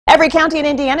Every county in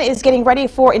Indiana is getting ready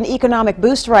for an economic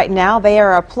boost right now. They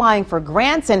are applying for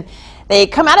grants and they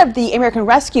come out of the American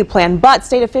Rescue Plan, but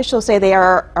state officials say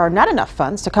there are not enough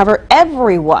funds to cover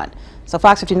everyone. So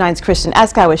Fox 59's Kristen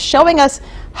Eskow is showing us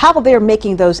how they're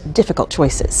making those difficult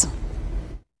choices.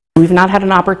 We've not had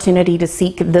an opportunity to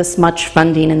seek this much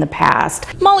funding in the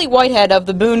past. Molly Whitehead of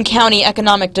the Boone County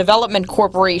Economic Development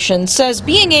Corporation says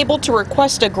being able to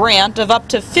request a grant of up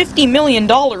to $50 million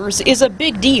is a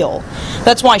big deal.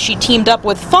 That's why she teamed up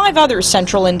with 5 other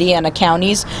central Indiana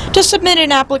counties to submit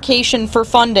an application for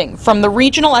funding from the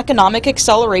Regional Economic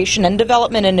Acceleration and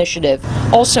Development Initiative,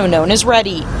 also known as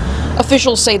READY.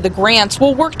 Officials say the grants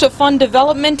will work to fund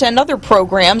development and other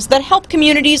programs that help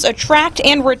communities attract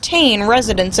and retain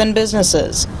residents and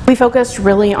businesses. We focused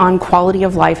really on quality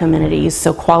of life amenities,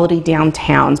 so quality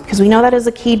downtowns, because we know that is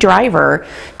a key driver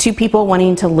to people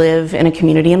wanting to live in a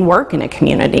community and work in a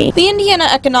community. The Indiana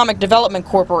Economic Development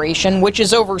Corporation, which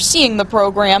is overseeing the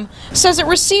program, says it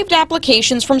received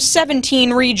applications from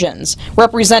 17 regions,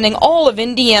 representing all of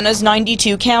Indiana's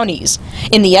 92 counties.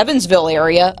 In the Evansville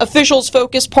area, officials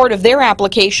focused part of their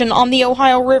application on the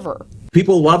Ohio River.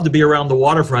 People love to be around the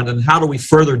waterfront, and how do we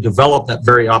further develop that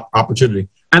very opportunity?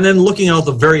 And then looking at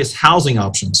the various housing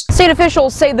options. State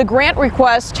officials say the grant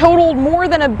request totaled more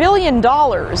than $1 billion.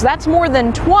 That's more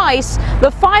than twice the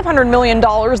 $500 million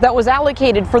that was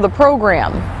allocated for the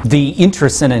program. The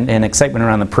interest and excitement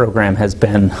around the program has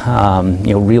been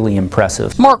really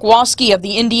impressive. Mark Waske of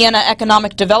the Indiana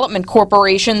Economic Development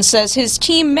Corporation says his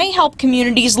team may help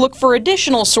communities look for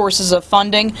additional sources of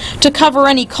funding to cover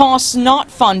any costs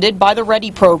not funded by the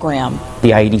READY program. The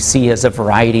IEDC has a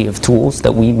variety of tools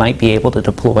that we might be able to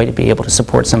deploy to be able to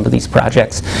support some of these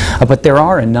projects, but there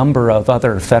are a number of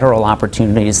other federal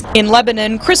opportunities. In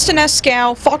Lebanon, Kristen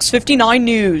Eskow, Fox 59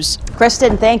 News.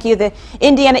 Kristen, thank you. The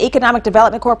Indiana Economic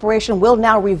Development Corporation will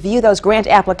now review those grant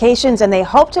applications, and they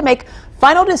hope to make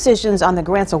final decisions on the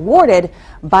grants awarded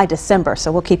by December.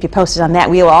 So we'll keep you posted on that.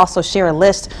 We will also share a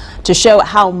list to show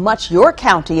how much your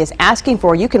county is asking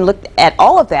for. You can look at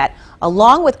all of that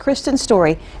along with Kristen's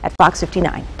story at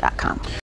fox59.com.